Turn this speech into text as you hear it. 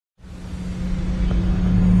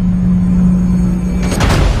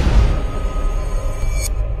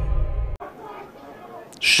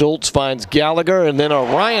Schultz finds Gallagher, and then a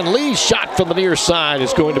Ryan Lee shot from the near side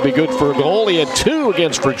is going to be good for a goal. He had 2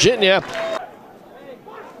 against Virginia.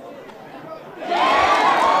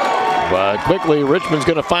 But quickly, Richmond's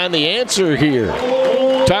going to find the answer here.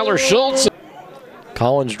 Tyler Schultz.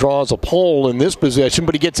 Collins draws a pole in this possession,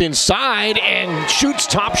 but he gets inside and shoots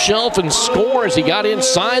top shelf and scores. He got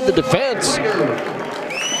inside the defense.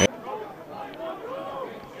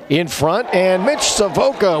 In front, and Mitch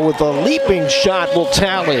Savoca with a leaping shot will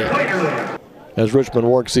tally as Richmond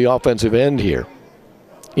works the offensive end here.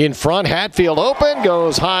 In front, Hatfield open,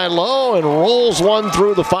 goes high-low, and rolls one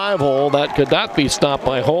through the 5-hole. That could not be stopped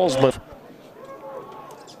by Holzman.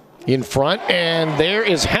 In front, and there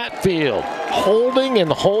is Hatfield, holding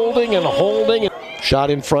and holding and holding. Shot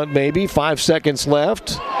in front maybe, 5 seconds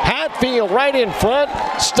left. Hatfield right in front,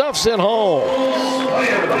 stuffs it home.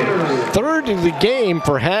 Third of the game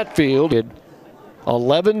for Hatfield.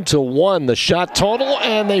 11-1 the shot total,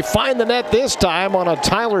 and they find the net this time on a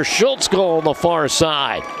Tyler Schultz goal on the far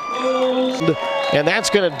side. And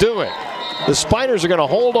that's going to do it. The Spiders are going to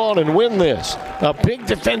hold on and win this. A big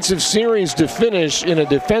defensive series to finish in a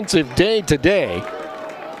defensive day today.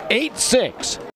 8-6.